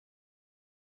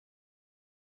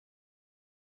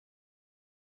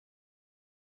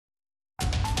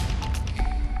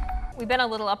We've been a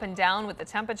little up and down with the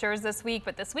temperatures this week,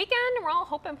 but this weekend we're all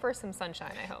hoping for some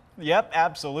sunshine, I hope. Yep,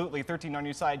 absolutely. 13 on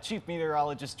your side. Chief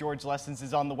Meteorologist George Lessons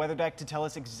is on the weather deck to tell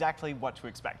us exactly what to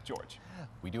expect. George.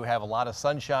 We do have a lot of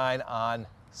sunshine on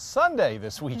Sunday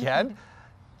this weekend.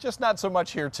 Just not so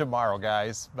much here tomorrow,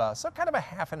 guys. So kind of a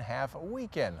half and half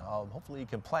weekend. Hopefully you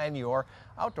can plan your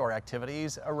outdoor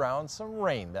activities around some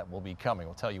rain that will be coming.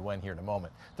 We'll tell you when here in a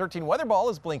moment. 13 weather ball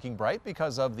is blinking bright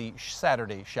because of the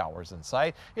Saturday showers in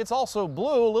sight. It's also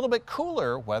blue, a little bit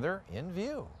cooler weather in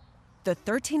view. The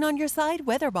 13 on your side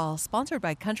weather ball, sponsored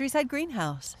by Countryside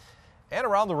Greenhouse. And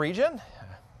around the region,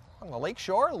 on the lake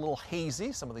shore, a little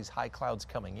hazy. Some of these high clouds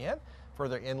coming in.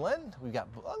 Further inland, we've got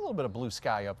a little bit of blue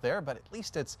sky up there, but at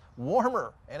least it's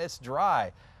warmer and it's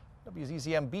dry.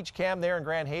 WZZM Beach Cam there in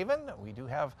Grand Haven. We do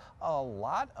have a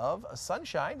lot of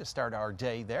sunshine to start our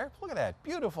day there. Look at that,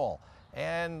 beautiful.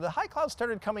 And the high clouds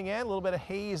started coming in, a little bit of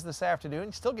haze this afternoon.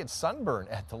 You still get sunburn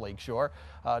at the lakeshore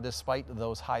despite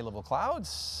those high level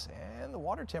clouds. And the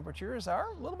water temperatures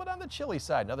are a little bit on the chilly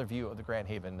side. Another view of the Grand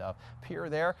Haven pier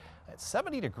there. It's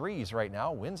 70 degrees right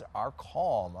now. Winds are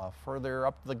calm. Further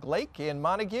up the lake in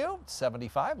Montague,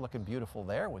 75, looking beautiful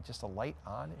there with just a light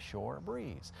onshore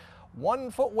breeze.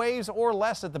 1 foot waves or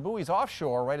less at the buoys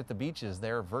offshore, right at the beaches.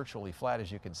 They're virtually flat,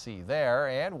 as you can see there.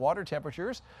 And water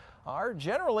temperatures are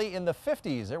generally in the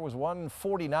 50s. There was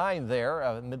 149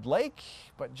 there mid-lake,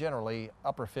 but generally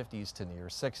upper 50s to near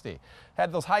 60.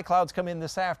 Had those high clouds come in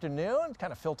this afternoon,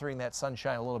 kind of filtering that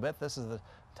sunshine a little bit. This is the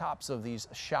tops of these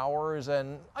showers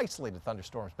and isolated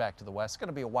thunderstorms back to the west. It's going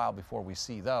to be a while before we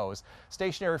see those.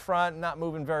 Stationary front not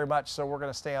moving very much, so we're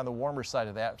going to stay on the warmer side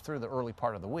of that through the early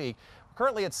part of the week.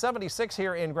 Currently at 76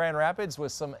 here in Grand Rapids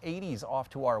with some 80s off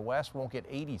to our west. Won't get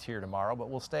 80s here tomorrow, but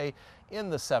we'll stay in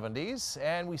the 70s.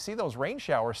 And we see those rain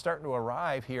showers starting to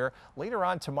arrive here later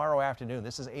on tomorrow afternoon.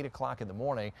 This is 8 o'clock in the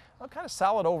morning. Kind of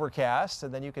solid overcast,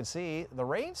 and then you can see the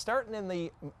rain starting in the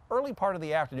early part of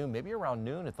the afternoon, maybe around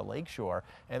noon at the lakeshore.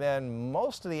 And then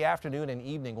most of the afternoon and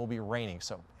evening will be raining.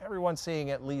 So everyone's seeing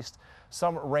at least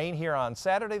some rain here on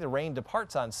Saturday. The rain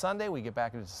departs on Sunday. We get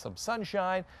back into some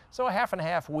sunshine. So a half and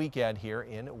half weekend here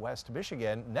in West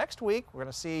Michigan. Next week, we're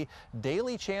going to see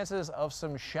daily chances of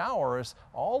some showers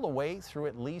all the way through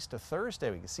at least a Thursday.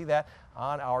 We can see that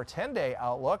on our 10-day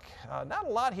outlook. Not a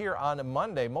lot here on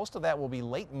Monday. Most of that will be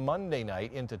late Monday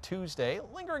night into Tuesday,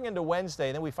 lingering into Wednesday,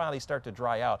 and then we finally start to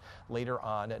dry out later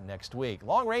on next week.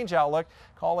 Long-range outlook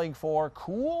calling for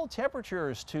cool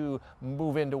temperatures to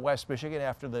move into West Michigan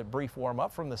after the brief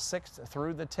warm-up from the 6th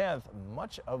through the 10th.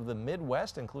 Much of the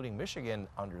Midwest, including Michigan,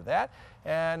 under that,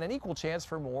 and an equal chance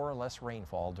for more or less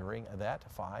rainfall during that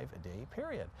 5-day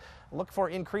period. Look for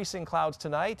increasing clouds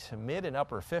tonight, mid and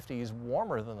upper 50s,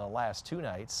 warmer than the last 2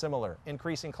 nights. Similar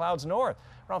increasing clouds north,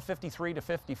 around 53 to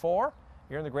 54.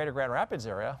 Here in the greater Grand Rapids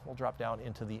area, we'll drop down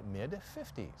into the mid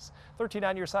 50s. 13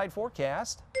 on your side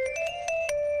forecast.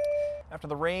 After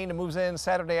the rain moves in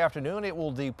Saturday afternoon, it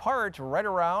will depart right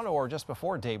around or just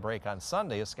before daybreak on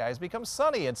Sunday as skies become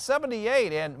sunny at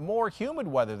 78 and more humid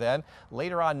weather then.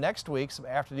 Later on next week, some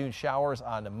afternoon showers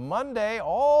on Monday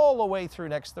all the way through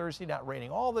next Thursday. Not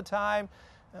raining all the time,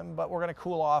 but we're going to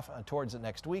cool off towards the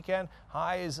next weekend.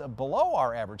 Highs below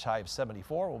our average high of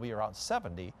 74 will be around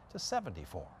 70 to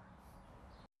 74.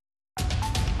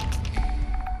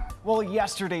 Well,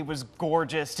 yesterday was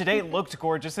gorgeous. Today looked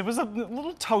gorgeous. It was a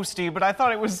little toasty, but I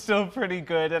thought it was still pretty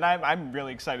good. And I'm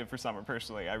really excited for summer,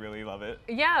 personally. I really love it.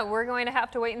 Yeah, we're going to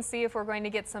have to wait and see if we're going to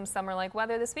get some summer-like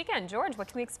weather this weekend. George, what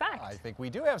can we expect? I think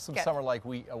we do have some summer-like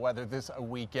weather this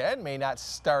weekend. May not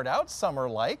start out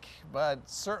summer-like, but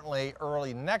certainly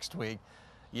early next week,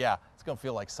 yeah, it's going to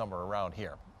feel like summer around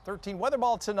here. 13 weather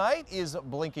ball tonight is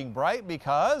blinking bright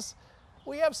because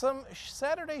we have some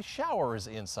Saturday showers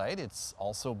in sight. It's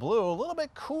also blue, a little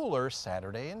bit cooler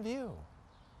Saturday in view.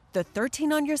 The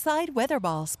 13 on your side weather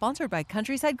ball, sponsored by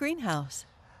Countryside Greenhouse.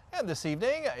 And this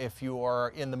evening, if you are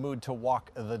in the mood to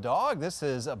walk the dog, this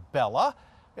is Bella.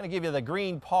 I'm going to give you the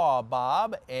green paw,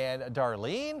 Bob and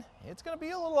Darlene. It's going to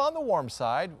be a little on the warm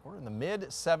side. We're in the mid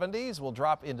 70s. We'll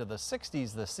drop into the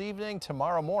 60s this evening.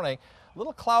 Tomorrow morning, a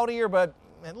little cloudier, but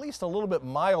at least a little bit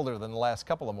milder than the last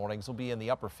couple of mornings. Will be in the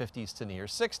upper 50s to near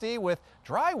 60 with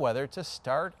dry weather to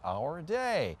start our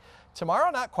day.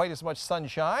 Tomorrow, not quite as much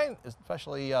sunshine,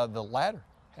 especially the latter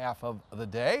half of the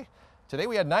day. Today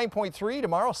we had 9.3,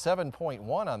 tomorrow 7.1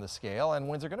 on the scale, and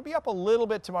winds are going to be up a little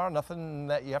bit tomorrow, nothing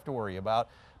that you have to worry about.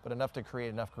 but enough to create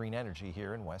enough green energy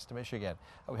here in West Michigan.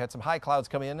 We had some high clouds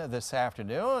come in this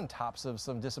afternoon, tops of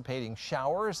some dissipating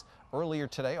showers earlier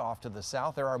today off to the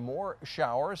south. There are more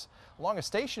showers along a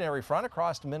stationary front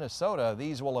across Minnesota.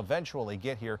 These will eventually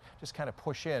get here, just kind of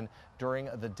push in during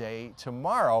the day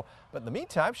tomorrow. But in the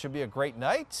meantime, should be a great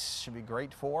night. Should be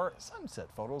great for sunset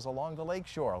photos along the lake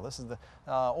shore. This is the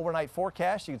overnight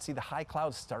forecast. You can see the high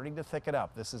clouds starting to thicken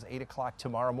up. This is 8 o'clock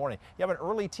tomorrow morning. You have an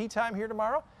early tea time here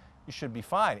tomorrow? You should be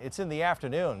fine. It's in the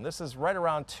afternoon. This is right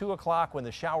around 2 o'clock when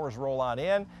the showers roll on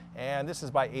in, and this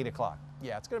is by 8 o'clock.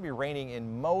 Yeah, it's going to be raining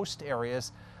in most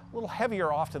areas, a little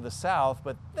heavier off to the south,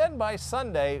 but then by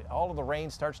Sunday, all of the rain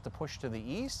starts to push to the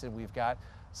east, and we've got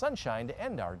sunshine to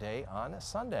end our day on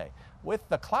Sunday. With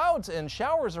the clouds and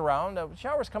showers around,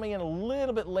 showers coming in a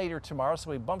little bit later tomorrow,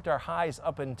 so we bumped our highs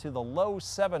up into the low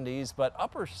 70s, but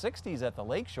upper 60s at the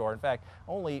lakeshore. In fact,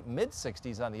 only mid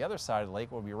 60s on the other side of the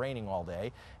lake. Will be raining all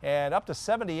day, and up to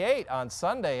 78 on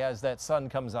Sunday as that sun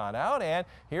comes on out. And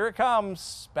here it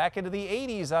comes back into the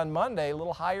 80s on Monday, a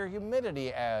little higher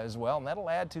humidity as well, and that'll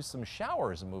add to some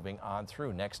showers moving on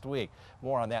through next week.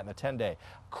 More on that in the 10-day.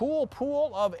 Cool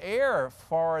pool of air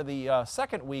for the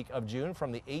second week of June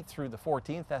from the 8th through the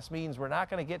 14th. That means we're not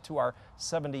going to get to our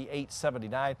 78,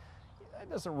 79. It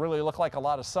doesn't really look like a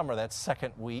lot of summer that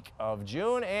second week of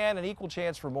June, and an equal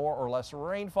chance for more or less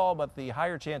rainfall, but the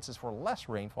higher chances for less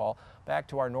rainfall back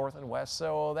to our north and west.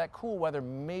 So that cool weather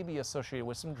may be associated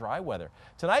with some dry weather.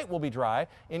 Tonight will be dry,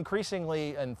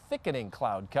 increasingly and thickening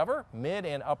cloud cover, mid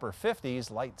and upper 50s,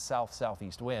 light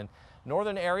south-southeast wind.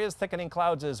 Northern areas, thickening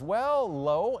clouds as well,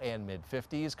 low and mid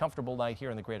 50s. Comfortable night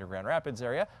here in the greater Grand Rapids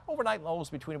area. Overnight lows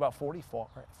between about 44,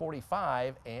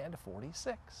 45 and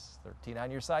 46. 13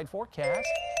 on your side forecast.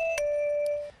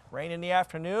 Rain in the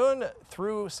afternoon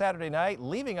through Saturday night,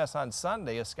 leaving us on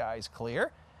Sunday as skies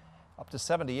clear. Up to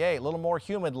 78, a little more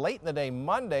humid late in the day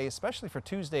Monday, especially for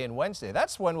Tuesday and Wednesday.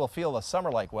 That's when we'll feel the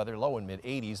summer-like weather, low in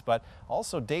mid-80s, but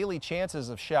also daily chances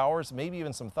of showers, maybe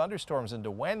even some thunderstorms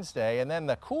into Wednesday. And then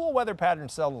the cool weather pattern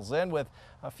settles in with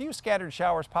a few scattered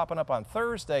showers popping up on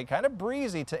Thursday. Kind of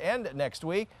breezy to end next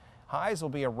week. Highs will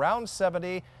be around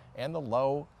 70 and the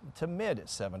low to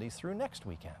mid-70s through next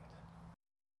weekend.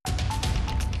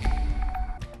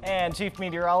 And Chief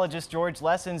Meteorologist George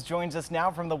Lessons joins us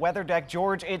now from the weather deck.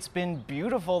 George, it's been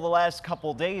beautiful the last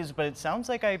couple days, but it sounds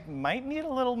like I might need a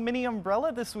little mini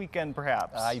umbrella this weekend,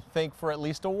 perhaps. I think for at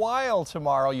least a while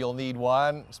tomorrow you'll need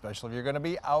one, especially if you're going to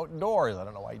be outdoors. I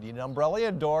don't know why you need an umbrella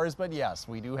indoors, but yes,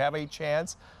 we do have a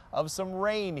chance of some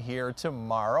rain here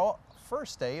tomorrow.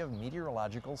 First day of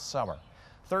meteorological summer.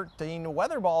 13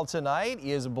 weather ball tonight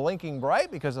is blinking bright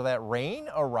because of that rain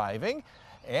arriving.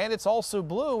 And it's also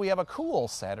blue. We have a cool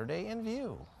Saturday in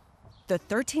view. The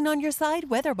 13 on your side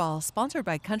weather ball, sponsored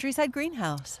by Countryside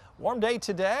Greenhouse. Warm day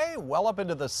today, well up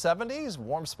into the 70s.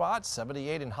 Warm spot,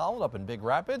 78 in Holland, up in Big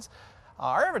Rapids.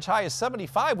 Our average high is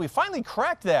 75. We finally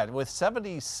cracked that with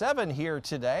 77 here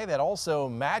today. That also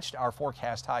matched our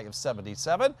forecast high of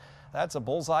 77. That's a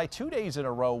bullseye 2 days in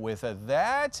a row with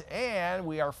that, and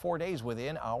we are 4 days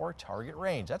within our target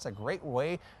range. That's a great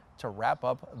way to wrap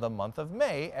up the month of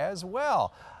May as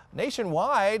well.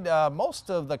 Nationwide, most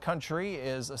of the country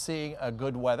is seeing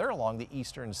good weather along the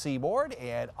eastern seaboard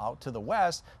and out to the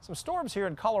west. Some storms here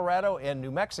in Colorado and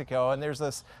New Mexico, and there's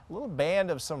this little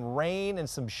band of some rain and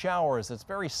some showers that's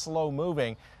very slow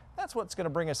moving. That's what's going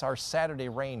to bring us our Saturday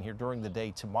rain here during the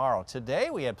day tomorrow. Today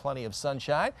we had plenty of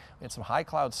sunshine. We had some high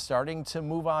clouds starting to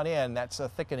move on in. That's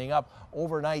thickening up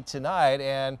overnight tonight,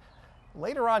 and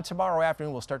later on tomorrow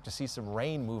afternoon, we'll start to see some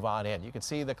rain move on in. You can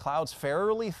see the clouds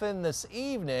fairly thin this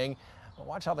evening. But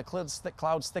watch how the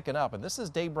clouds thicken up. And this is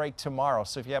daybreak tomorrow.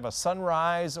 So if you have a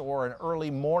sunrise or an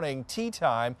early morning tea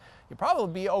time, you'll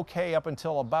probably be okay up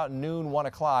until about noon, 1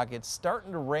 o'clock. It's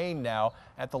starting to rain now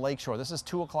at the lakeshore. This is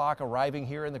 2 o'clock arriving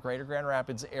here in the greater Grand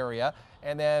Rapids area.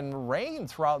 And then rain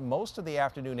throughout most of the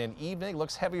afternoon and evening.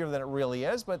 Looks heavier than it really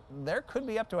is, but there could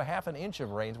be up to a ½ an inch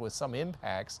of rain with some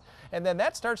impacts. And then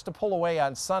that starts to pull away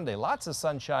on Sunday. Lots of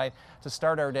sunshine to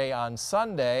start our day on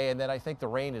Sunday. And then I think the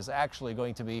rain is actually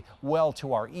going to be well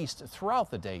to our east throughout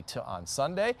the day on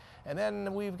Sunday. And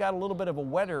then we've got a little bit of a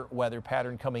wetter weather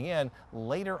pattern coming in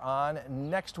later on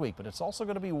next week. But it's also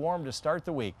going to be warm to start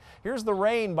the week. Here's the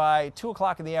rain by 2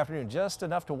 o'clock in the afternoon. Just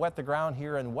enough to wet the ground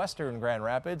here in western Grand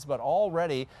Rapids, but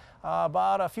already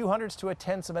about a few hundredths to a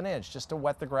tenth of an inch just to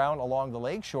wet the ground along the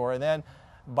lakeshore. And then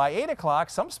by 8 o'clock,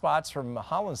 some spots from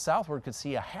Holland southward could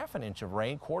see a ½ an inch of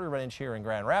rain, 1/4 inch here in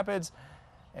Grand Rapids.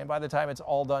 And by the time it's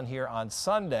all done here on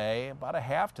Sunday, about a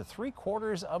 ½ to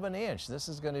 3/4 of an inch. This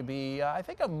is going to be, I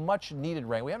think, a much needed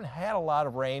rain. We haven't had a lot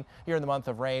of rain here in the month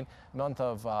of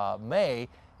May.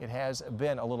 it has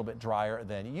been a little bit drier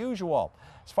than usual.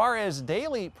 As far as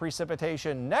daily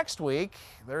precipitation next week,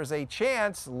 there's a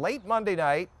chance late Monday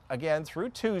night, again through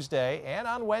Tuesday and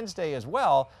on Wednesday as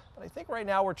well. But I think right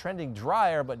now we're trending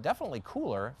drier, but definitely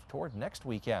cooler toward next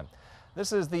weekend.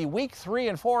 This is the week 3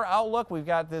 and 4 outlook. We've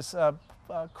got this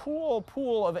cool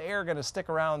pool of air going to stick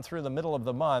around through the middle of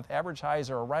the month. Average highs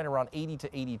are right around 80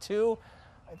 to 82.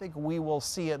 I think we will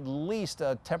see at least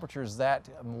temperatures that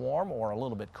warm or a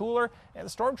little bit cooler. And the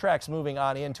storm track's moving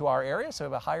on into our area, so we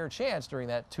have a higher chance during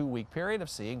that 2-week period of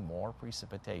seeing more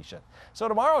precipitation. So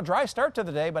tomorrow, dry start to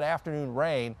the day, but afternoon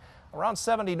rain. Around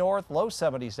 70 north, low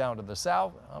 70s down to the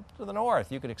south. Up to the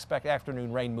north, you could expect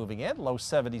afternoon rain moving in, low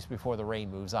 70s before the rain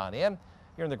moves on in.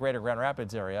 Here in the greater Grand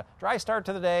Rapids area, dry start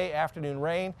to the day, afternoon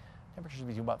rain. Temperatures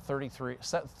between about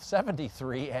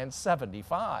 73 and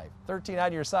 75. 13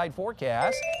 on your side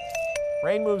forecast.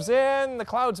 Rain moves in, the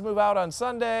clouds move out on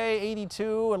Sunday, 82,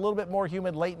 a little bit more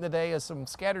humid late in the day as some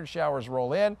scattered showers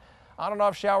roll in. On and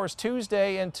off showers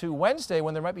Tuesday into Wednesday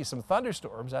when there might be some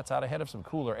thunderstorms. That's out ahead of some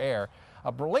cooler air.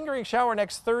 A lingering shower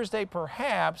next Thursday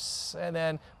perhaps, and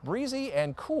then breezy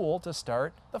and cool to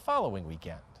start the following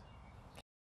weekend.